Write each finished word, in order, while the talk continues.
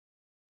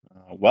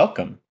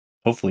Welcome.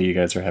 Hopefully, you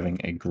guys are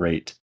having a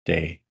great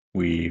day.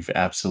 We've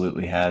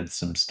absolutely had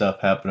some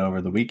stuff happen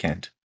over the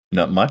weekend.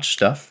 Not much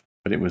stuff,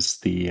 but it was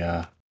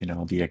the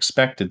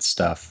expected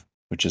stuff,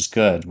 which is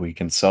good. We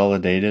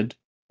consolidated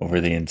over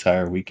the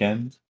entire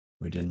weekend.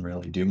 We didn't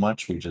really do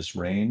much. We just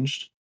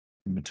ranged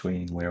in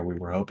between where we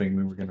were hoping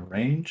we were going to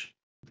range.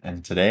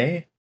 And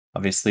today,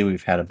 obviously,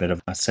 we've had a bit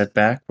of a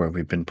setback where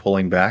we've been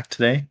pulling back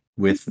today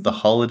with the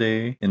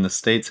holiday in the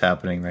States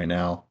happening right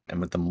now, and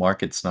with the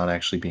markets not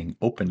actually being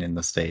open in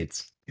the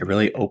States, it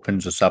really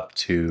opens us up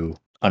to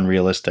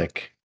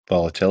unrealistic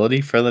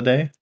volatility for the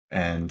day.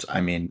 And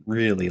I mean,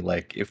 really,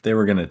 like if they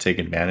were going to take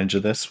advantage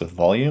of this with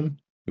volume,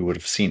 we would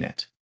have seen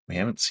it. We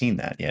haven't seen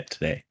that yet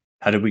today.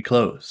 How did we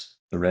close?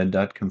 The red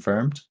dot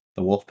confirmed.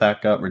 The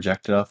Wolfpack got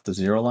rejected off the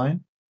zero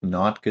line.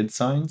 Not good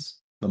signs.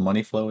 The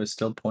money flow is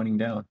still pointing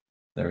down.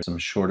 There's some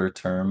shorter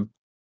term,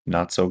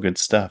 not so good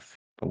stuff.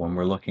 But when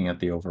we're looking at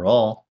the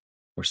overall,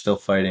 we're still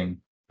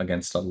fighting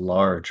against a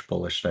large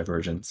bullish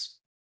divergence.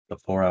 The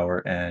 4 hour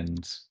and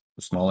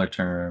the smaller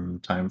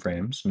term time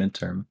frames,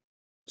 midterm,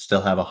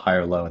 still have a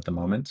higher low at the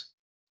moment.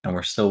 And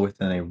we're still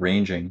within a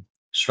ranging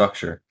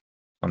structure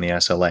on the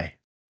SLA.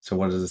 So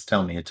what does this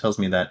tell me? It tells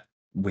me that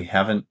we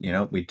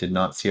did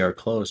not see our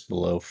close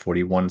below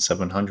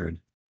 41,700.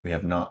 We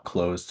have not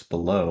closed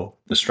below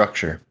the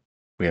structure.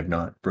 We have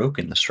not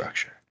broken the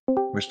structure.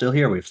 We're still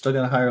here. We've still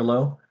got a higher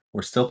low.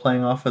 We're still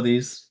playing off of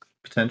these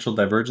potential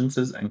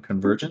divergences and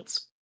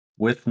convergence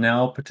with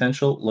now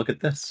potential. Look at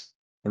this.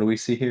 What do we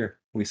see here?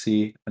 We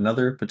see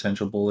another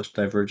potential bullish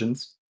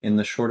divergence in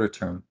the shorter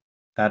term.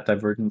 That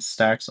divergence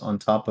stacks on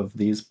top of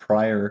these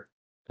prior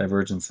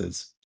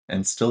divergences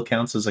and still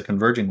counts as a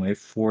converging wave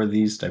for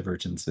these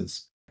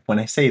divergences. When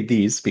I say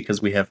these,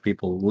 because we have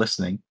people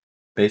listening,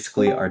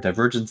 basically our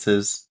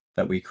divergences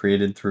that we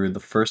created through the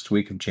first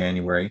week of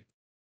January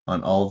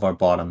on all of our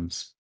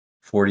bottoms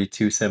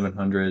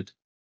 42,700,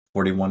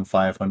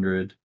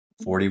 41,500,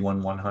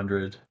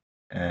 41,100,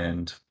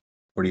 and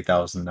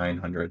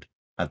 40,900.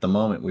 At the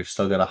moment, we've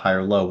still got a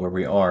higher low where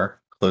we are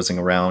closing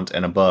around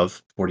and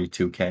above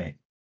 42K.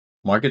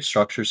 Market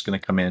structure is going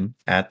to come in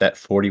at that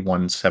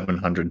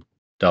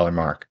 $41,700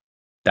 mark.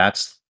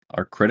 That's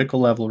our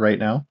critical level right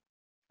now.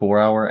 4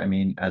 hour, I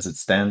mean, as it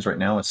stands right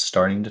now, is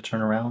starting to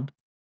turn around.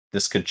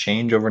 This could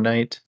change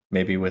overnight,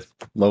 maybe with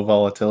low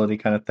volatility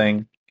kind of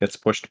thing, gets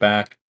pushed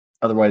back.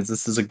 Otherwise,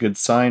 this is a good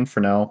sign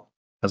for now.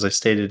 As I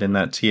stated in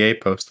that TA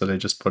post that I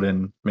just put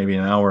in maybe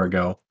an hour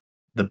ago,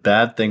 the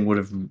bad thing would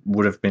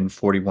have been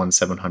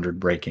 41,700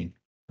 breaking.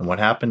 And what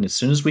happened as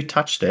soon as we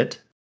touched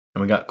it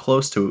and we got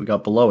close to it, we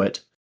got below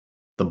it,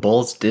 the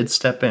bulls did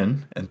step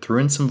in and threw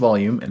in some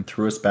volume and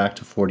threw us back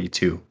to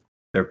 42.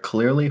 They're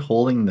clearly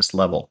holding this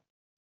level.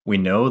 We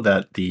know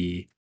that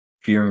the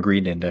fear and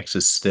greed index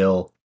is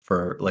still,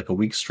 for like a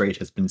week straight,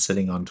 has been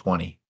sitting on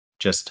 20.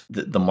 Just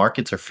the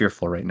markets are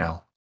fearful right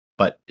now.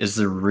 But is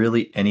there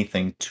really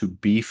anything to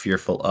be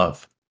fearful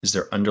of? Is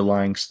there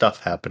underlying stuff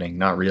happening?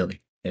 Not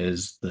really.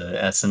 Is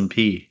the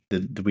S&P,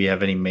 did we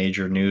have any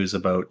major news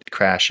about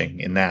crashing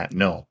in that?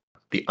 No.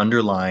 The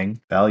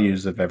underlying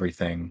values of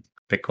everything,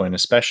 Bitcoin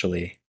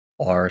especially,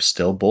 are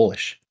still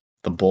bullish.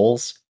 The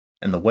bulls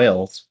and the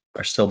whales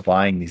are still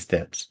buying these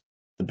dips.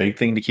 The big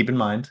thing to keep in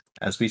mind,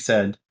 as we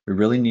said, we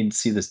really need to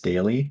see this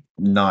daily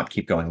not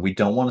keep going. We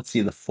don't want to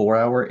see the 4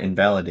 hour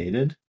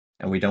invalidated,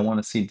 and we don't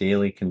want to see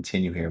daily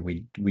continue here.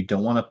 We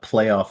don't want to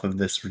play off of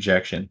this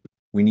rejection.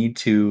 We need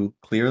to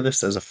clear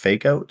this as a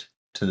fake out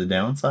to the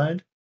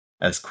downside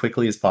as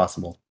quickly as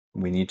possible.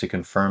 We need to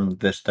confirm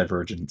this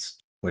divergence,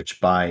 which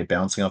by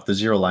bouncing off the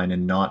zero line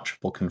and not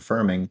triple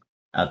confirming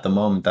at the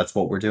moment, that's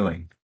what we're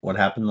doing. What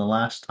happened the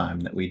last time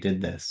that we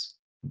did this?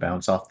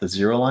 Bounce off the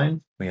zero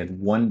line. We had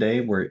one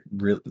day where it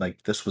really,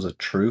 like, this was a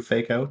true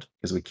fake out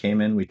because we came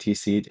in, we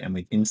TC'd, and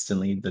we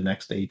instantly the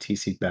next day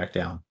TC'd back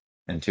down.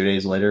 And 2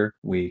 days later,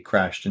 we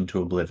crashed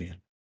into oblivion.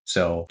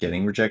 So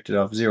getting rejected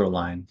off zero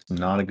line is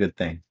not a good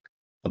thing.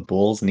 The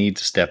bulls need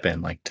to step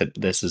in.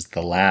 This is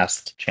the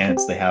last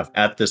chance they have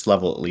at this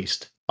level, at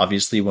least.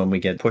 Obviously, when we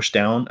get pushed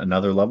down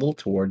another level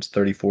towards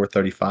 34,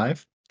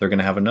 35, they're going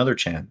to have another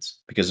chance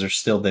because there's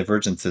still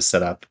divergences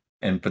set up,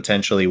 and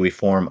potentially we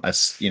form a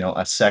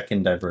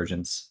second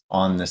divergence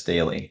on this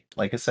daily.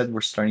 Like I said,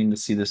 we're starting to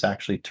see this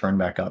actually turn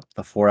back up.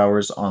 The 4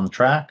 hours on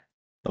track,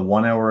 the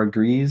 1 hour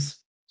agrees.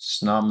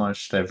 It's not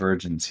much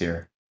divergence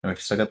here. And we've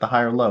still got the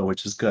higher low,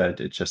 which is good.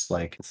 It's just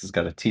like this has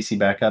got a TC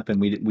back up, and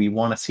we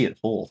want to see it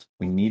hold.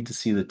 We need to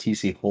see the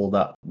TC hold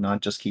up,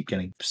 not just keep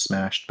getting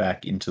smashed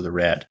back into the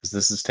red, because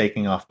this is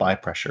taking off buy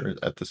pressure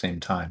at the same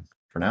time.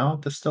 For now,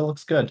 this still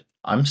looks good.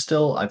 I've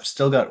still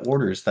got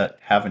orders that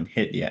haven't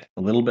hit yet,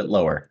 a little bit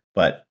lower.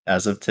 But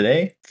as of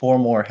today, 4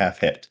 more have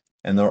hit,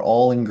 and they're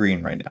all in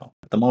green right now.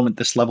 At the moment,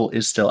 this level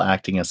is still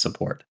acting as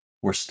support.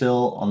 We're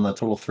still on the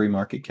total free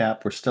market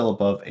cap, we're still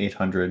above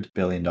 $800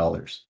 billion,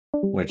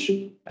 which,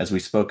 as we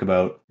spoke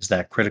about, is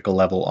that critical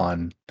level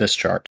on this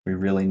chart. We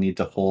really need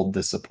to hold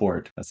this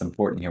support. That's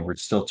important here. We're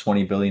still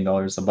 $20 billion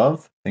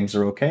above. Things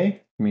are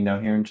okay. Coming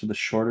down here into the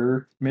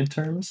shorter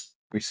midterms,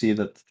 we see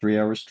that the 3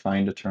 hours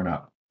trying to turn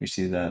up. We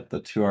see that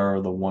the 2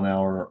 hour, the 1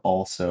 hour are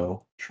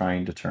also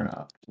trying to turn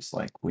up. Just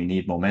like we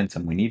need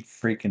momentum. We need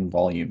freaking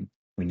volume.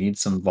 We need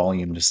some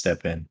volume to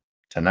step in.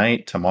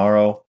 Tonight,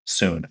 tomorrow,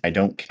 soon. I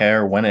don't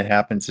care when it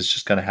happens. It's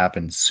just going to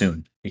happen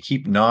soon. You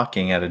keep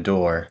knocking at a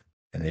door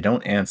and they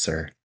don't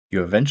answer.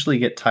 You eventually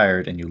get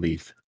tired and you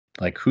leave.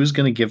 Like, who's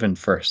going to give in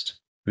first?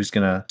 Who's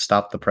going to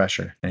stop the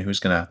pressure? And who's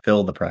going to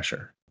fill the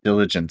pressure?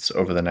 Diligence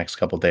over the next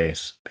couple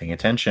days. Paying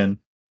attention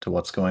to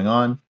what's going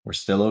on. We're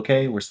still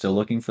okay. We're still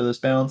looking for this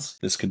bounce.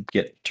 This could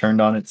get turned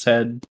on its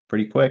head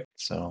pretty quick.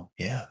 So,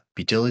 yeah,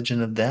 be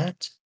diligent of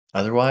that.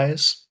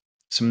 Otherwise,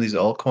 some of these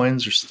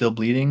altcoins are still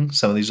bleeding.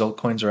 Some of these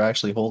altcoins are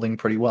actually holding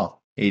pretty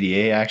well.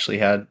 ADA actually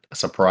had a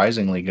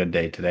surprisingly good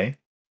day today.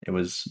 It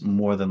was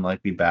more than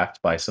likely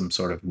backed by some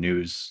sort of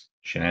news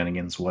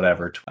shenanigans,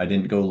 whatever. I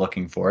didn't go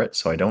looking for it,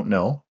 so I don't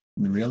know.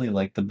 Really,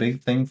 like the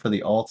big thing for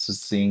the alts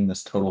is seeing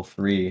this total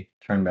 3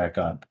 turn back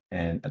up.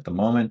 And at the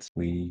moment,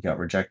 we got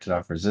rejected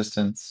off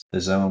resistance.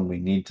 The zone we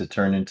need to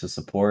turn into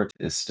support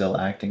is still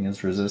acting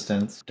as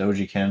resistance.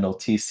 Doji candle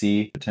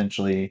TC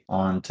potentially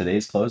on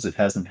today's close. It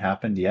hasn't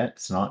happened yet.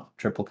 It's not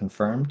triple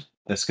confirmed.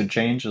 This could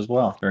change as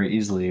well very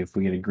easily. If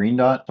we get a green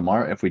dot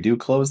tomorrow, if we do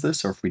close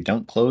this, or if we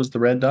don't close the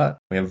red dot,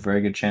 we have a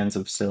very good chance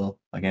of still,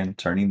 again,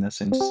 turning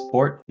this into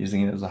support,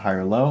 using it as a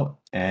higher low,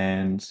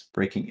 and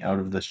breaking out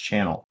of this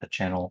channel, a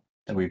channel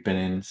that we've been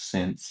in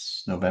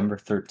since November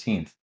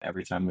 13th.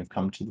 Every time we've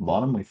come to the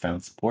bottom, we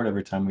found support.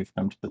 Every time we've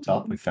come to the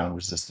top, we found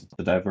resistance.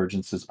 The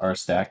divergences are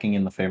stacking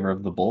in the favor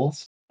of the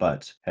bulls,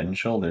 but head and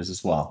shoulders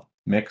as well.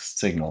 Mixed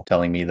signal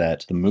telling me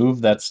that the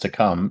move that's to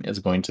come is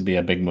going to be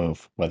a big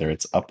move, whether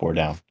it's up or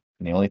down.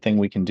 And the only thing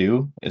we can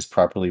do is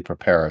properly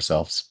prepare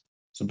ourselves.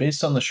 So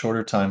based on the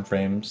shorter time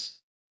frames,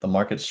 the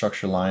market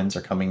structure lines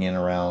are coming in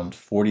around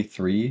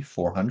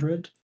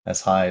 43,400,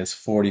 as high as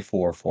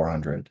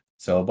 44,400.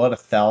 So about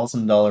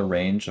 $1,000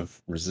 range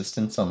of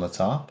resistance on the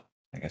top.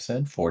 Like I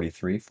said,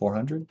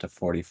 43,400 to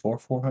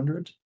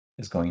 44,400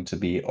 is going to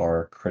be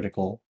our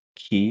critical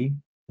key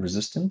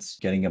resistance.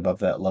 Getting above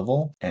that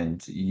level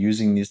and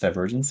using these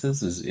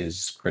divergences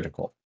is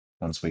critical.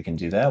 Once we can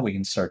do that, we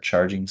can start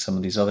charging some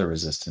of these other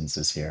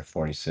resistances here,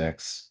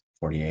 46,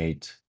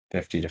 48,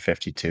 50 to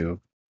 52.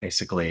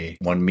 Basically,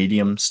 one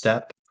medium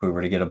step. If we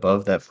were to get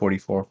above that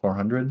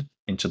 44,400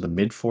 into the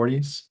mid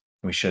 40s,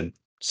 we should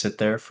sit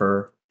there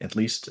for at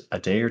least a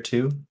day or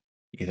two,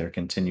 either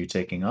continue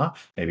taking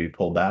off, maybe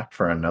pull back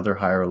for another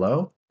higher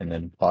low, and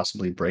then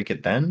possibly break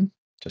it then.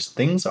 Just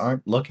things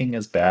aren't looking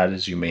as bad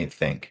as you may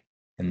think.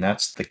 And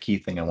that's the key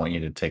thing I want you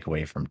to take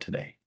away from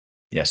today.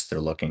 Yes, they're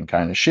looking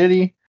kind of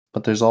shitty,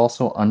 but there's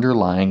also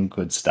underlying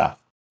good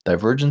stuff.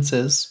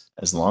 Divergences,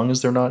 as long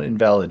as they're not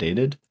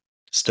invalidated,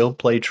 still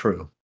play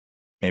true.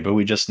 Maybe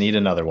we just need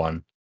another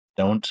one.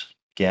 Don't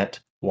get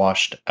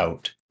washed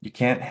out. You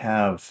can't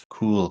have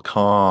cool,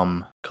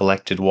 calm,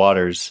 collected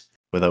waters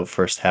without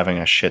first having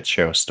a shit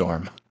show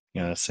storm.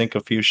 You gotta sink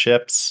a few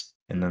ships,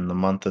 and then the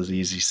month is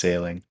easy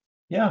sailing.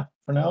 Yeah,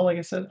 for now, like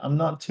I said, I'm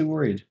not too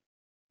worried.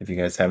 If you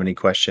guys have any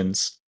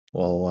questions,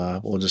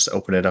 we'll just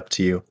open it up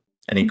to you.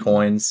 Any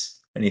coins?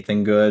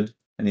 Anything good?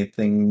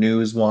 Anything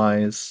news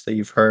wise that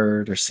you've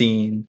heard or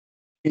seen?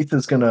 ETH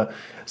is gonna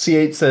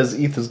C8 says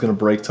ETH is gonna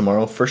break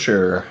tomorrow for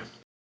sure.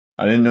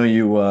 I didn't know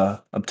you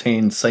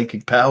obtained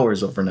psychic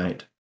powers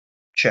overnight.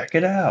 Check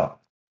it out.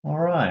 All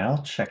right,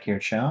 I'll check your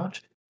chart.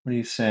 What are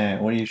you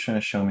saying? What are you trying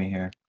to show me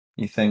here?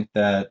 You think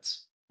that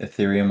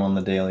Ethereum on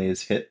the daily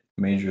has hit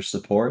major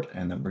support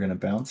and that we're going to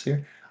bounce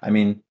here? I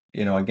mean,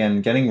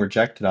 again, getting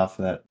rejected off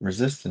of that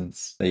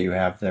resistance that you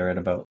have there at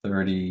about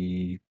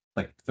 30,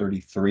 like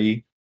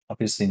 33,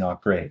 obviously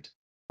not great.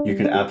 You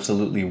could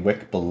absolutely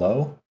wick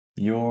below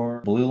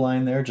your blue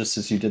line there, just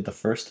as you did the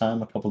first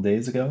time a couple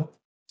days ago.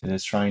 It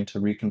is trying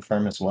to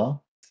reconfirm as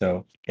well.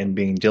 So, again,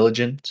 being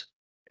diligent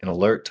and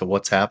alert to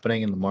what's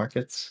happening in the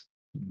markets,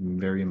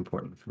 very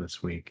important for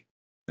this week.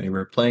 If you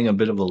were playing a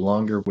bit of a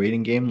longer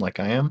waiting game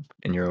like I am,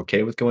 and you're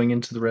okay with going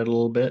into the red a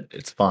little bit,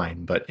 it's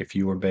fine. But if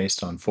you were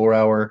based on 4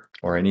 hour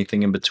or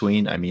anything in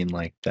between, I mean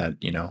like that,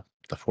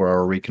 the 4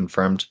 hour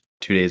reconfirmed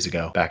 2 days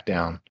ago, back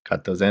down,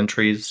 cut those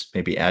entries,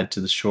 maybe add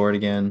to the short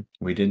again.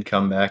 We did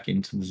come back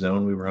into the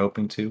zone we were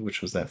hoping to,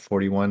 which was that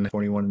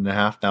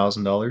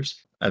 $41,500.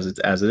 As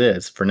it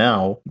is. For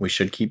now, we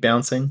should keep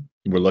bouncing.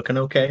 We're looking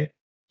okay.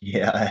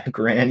 Yeah,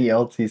 Granny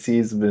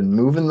LTC's been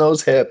moving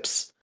those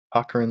hips,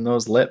 puckering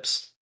those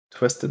lips,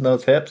 twisting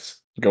those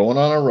hips, going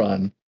on a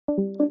run.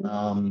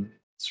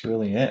 That's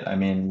really it. I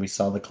mean, we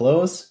saw the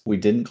close. We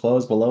didn't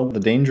close below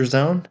the danger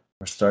zone.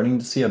 We're starting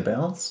to see a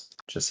bounce.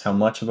 Just how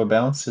much of a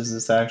bounce is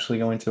this actually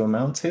going to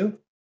amount to?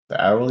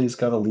 The hourly's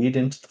got to lead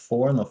into the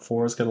 4, and the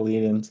 4's got to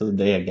lead into the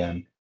day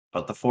again.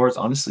 But the 4's,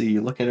 honestly, you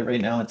look at it right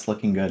now, it's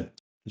looking good.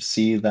 You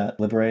see that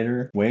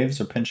Liberator waves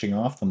are pinching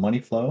off. The money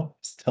flow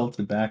is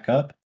tilted back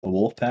up. The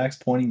wolf pack's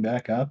pointing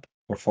back up.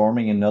 We're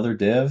forming another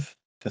div.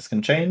 This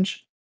can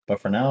change, but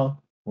for now,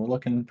 we're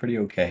looking pretty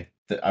okay.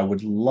 I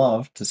would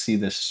love to see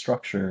this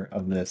structure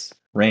of this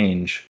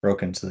range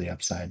broken to the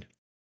upside.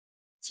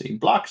 See,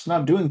 block's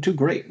not doing too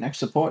great. Next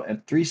support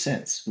at 3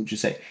 cents. Would you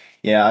say?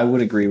 Yeah, I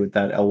would agree with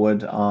that,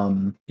 Elwood.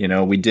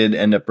 We did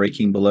end up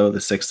breaking below the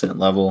 6 cent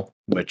level,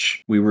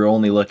 which we were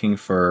only looking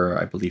for,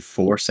 I believe,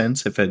 4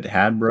 cents if it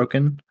had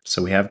broken.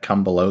 So we have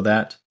come below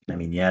that. I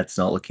mean, yeah, it's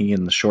not looking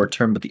in the short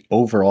term, but the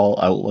overall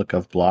outlook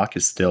of block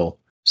is still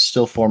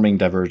forming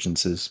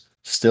divergences.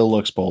 Still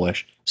looks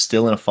bullish.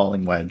 Still in a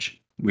falling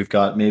wedge. We've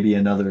got maybe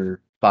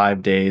another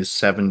 5 days,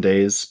 7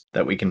 days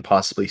that we can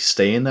possibly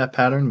stay in that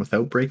pattern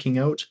without breaking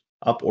out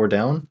up or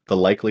down, the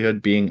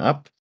likelihood being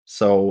up.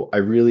 So I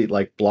really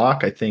like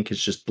block, I think,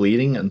 is just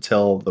bleeding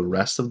until the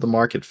rest of the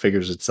market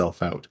figures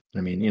itself out.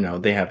 I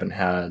mean, they haven't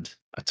had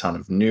a ton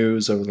of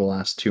news over the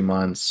last 2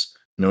 months,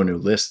 no new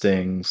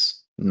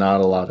listings,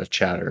 not a lot of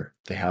chatter.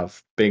 They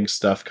have big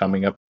stuff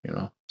coming up,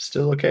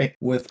 still okay.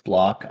 With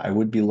block, I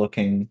would be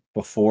looking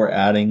before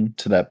adding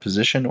to that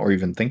position or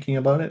even thinking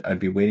about it. I'd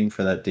be waiting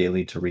for that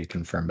daily to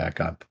reconfirm back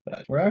up.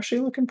 But we're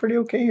actually looking pretty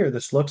okay here.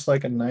 This looks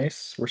like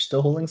we're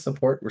still holding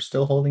support, we're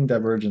still holding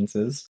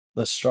divergences.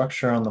 The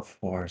structure on the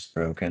 4 is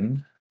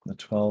broken. The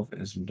 12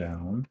 is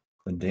down.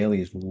 The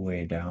daily is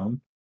way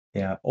down.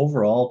 Yeah,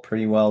 overall,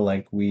 pretty well.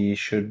 Like we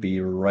should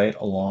be right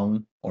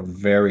along or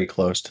very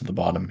close to the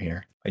bottom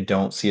here. I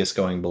don't see us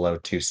going below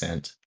 2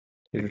 cent.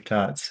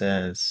 Tot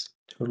says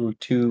total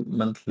 2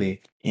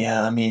 monthly.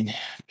 Yeah, I mean,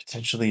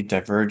 potentially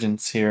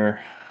divergence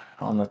here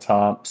on the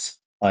tops.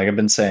 Like I've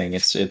been saying,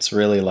 it's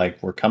really like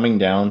we're coming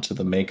down to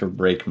the make or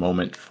break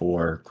moment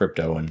for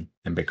crypto and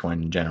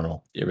Bitcoin in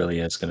general. It really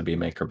is going to be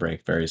make or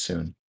break very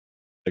soon.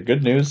 The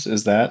good news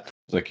is that,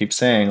 as I keep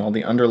saying, all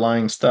the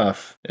underlying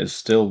stuff is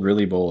still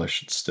really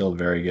bullish. It's still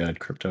very good.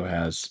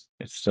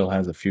 It still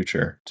has a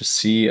future. To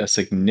see a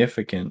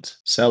significant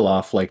sell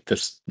off like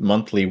this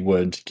monthly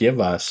would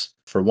give us,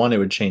 for one, it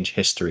would change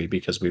history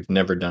because we've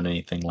never done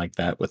anything like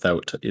that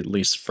without at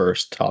least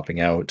first topping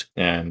out.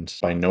 And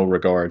by no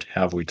regard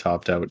have we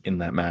topped out in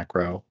that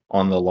macro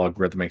on the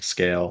logarithmic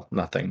scale,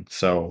 nothing.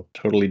 So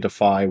totally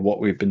defy what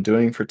we've been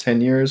doing for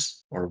 10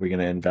 years. Or are we going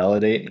to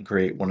invalidate and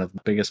create one of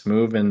the biggest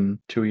move in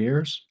 2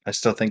 years? I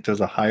still think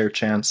there's a higher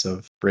chance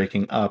of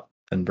breaking up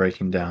than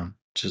breaking down.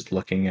 Just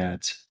looking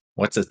at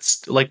what's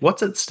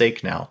at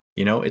stake now.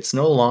 It's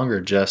no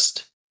longer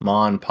just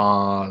ma and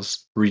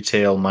pa's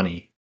retail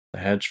money, the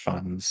hedge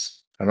funds.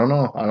 I don't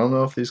know. I don't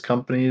know if these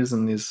companies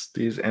and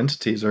these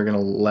entities are going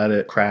to let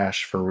it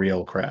crash for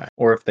real crash.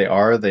 Or if they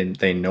are,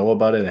 they know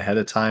about it ahead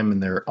of time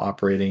and they're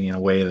operating in a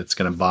way that's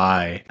going to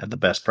buy at the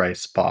best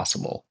price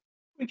possible.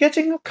 We're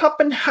getting a cup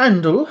and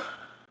handle?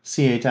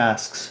 C8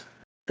 asks.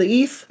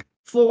 The ETH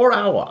 4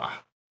 hour.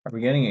 Are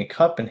we getting a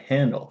cup and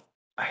handle?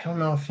 I don't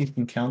know if you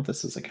can count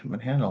this as a cup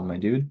and handle, my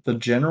dude. The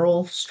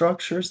general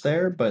structure's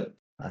there, but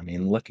I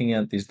mean, looking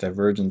at these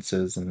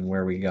divergences and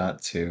where we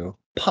got to,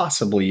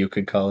 possibly you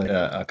could call it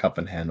a cup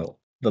and handle.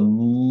 The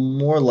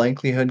more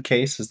likelihood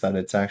case is that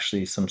it's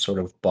actually some sort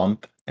of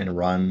bump and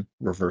run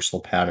reversal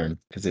pattern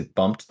because it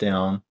bumped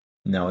down.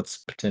 Now it's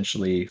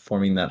potentially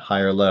forming that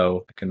higher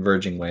low, a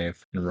converging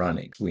wave, and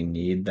running. We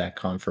need that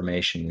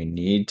confirmation. We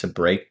need to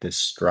break this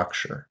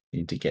structure. We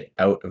need to get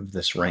out of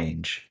this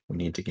range. We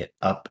need to get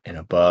up and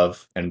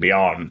above and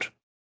beyond.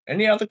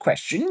 Any other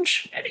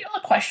questions? Any other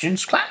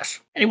questions,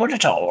 class? Anyone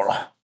at all?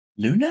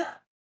 Luna?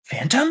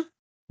 Phantom?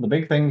 The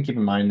big thing to keep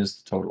in mind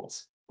is the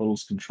totals.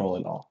 Totals control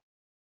it all.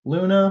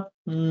 Luna,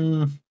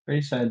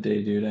 pretty sad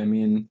day, dude. I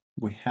mean,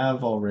 we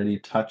have already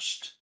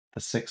touched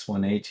the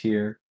 618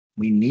 here.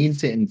 We need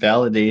to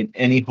invalidate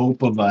any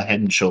hope of head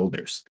and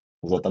shoulders.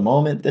 Well, at the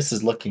moment, this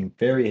is looking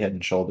very head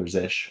and shoulders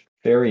ish,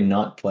 very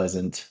not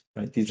pleasant.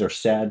 Right? These are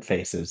sad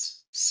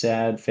faces.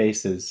 Sad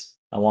faces.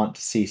 I want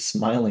to see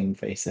smiling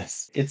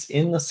faces. It's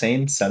in the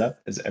same setup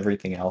as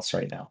everything else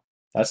right now.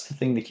 That's the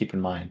thing to keep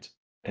in mind.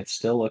 It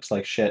still looks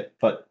like shit,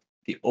 but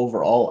the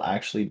overall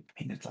actually,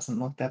 I mean, it doesn't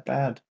look that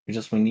bad.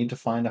 We need to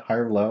find a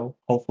higher low.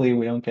 Hopefully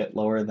we don't get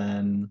lower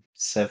than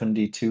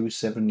 72,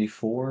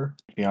 74.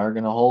 We are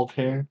going to hold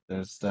here.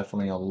 There's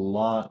definitely a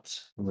lot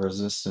of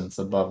resistance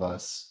above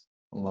us.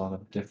 A lot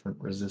of different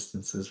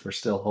resistances. We're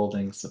still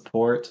holding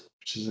support,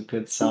 which is a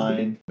good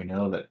sign. We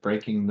know that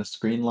breaking the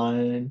screen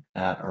line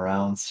at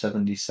around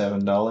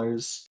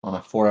 $77 on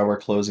a 4 hour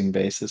closing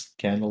basis,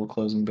 candle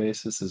closing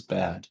basis, is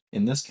bad.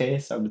 In this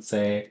case, I would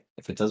say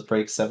if it does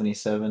break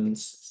 77,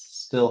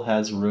 still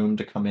has room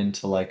to come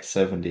into like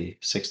 70,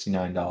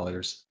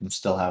 $69 and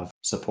still have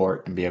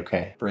support and be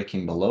okay.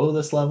 Breaking below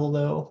this level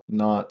though,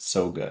 not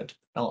so good.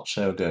 Not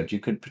so good. You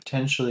could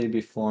potentially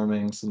be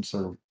forming some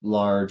sort of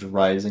large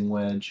rising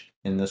wedge,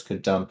 and this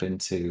could dump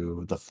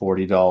into the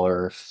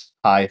 $40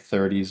 high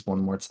 30s one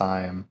more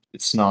time.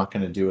 It's not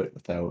going to do it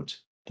without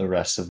the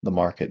rest of the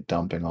market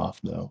dumping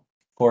off though.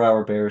 4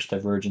 hour bearish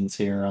divergence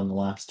here on the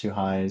last two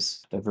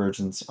highs,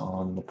 divergence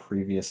on the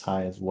previous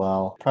high as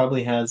well.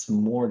 Probably has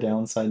more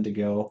downside to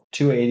go.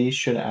 280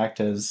 should act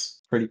as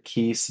pretty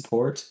key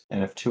support,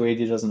 and if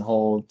 280 doesn't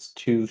hold,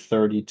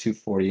 230,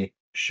 240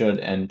 should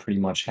and pretty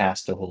much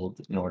has to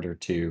hold in order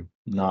to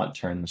not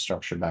turn the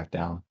structure back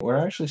down. We're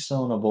actually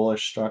still in a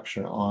bullish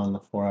structure on the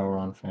 4 hour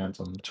on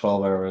Phantom,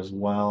 12 hour as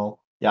well.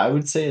 Yeah, I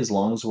would say as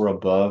long as we're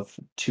above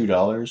 $2,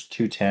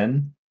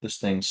 210, this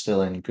thing's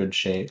still in good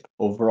shape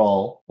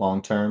overall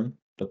long term.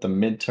 But the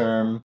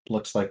midterm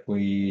looks like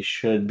we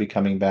should be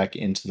coming back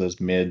into those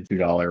mid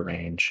 $2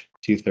 range,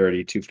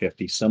 230,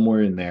 250,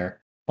 somewhere in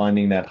there,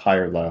 finding that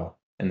higher low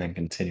and then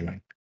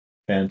continuing.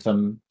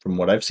 Phantom, from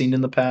what I've seen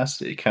in the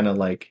past, it kind of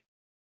like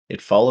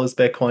it follows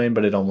Bitcoin,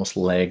 but it almost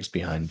lags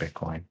behind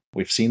Bitcoin.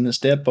 We've seen this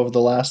dip over the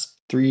last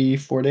 3,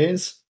 4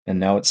 days, and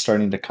now it's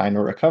starting to kind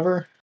of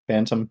recover.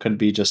 Phantom could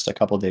be just a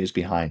couple days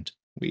behind.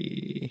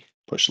 We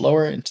push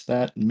lower into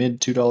that mid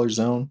 $2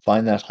 zone,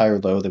 find that higher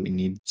low that we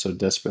need so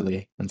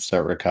desperately, and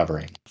start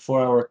recovering.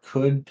 4 hour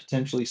could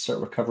potentially start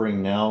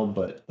recovering now,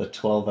 but the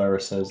 12 hour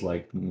says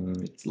like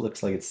it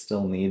looks like it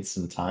still needs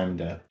some time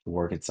to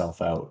work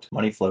itself out.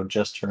 Money flow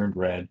just turned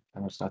red.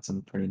 I just got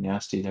some pretty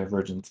nasty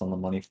divergence on the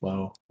money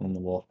flow in the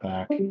wolf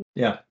pack.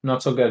 Yeah,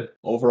 not so good.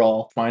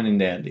 Overall, fine and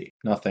dandy.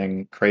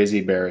 Nothing crazy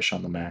bearish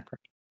on the macro.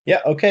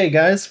 Yeah, okay,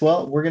 guys.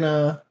 Well, we're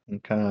gonna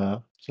kind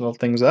of settle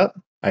things up.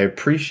 I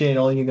appreciate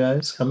all you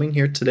guys coming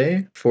here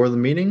today for the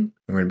meeting.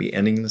 We're gonna be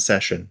ending the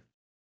session.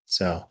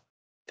 So,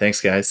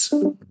 thanks, guys.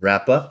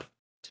 Wrap up.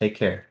 Take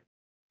care.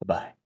 Bye bye.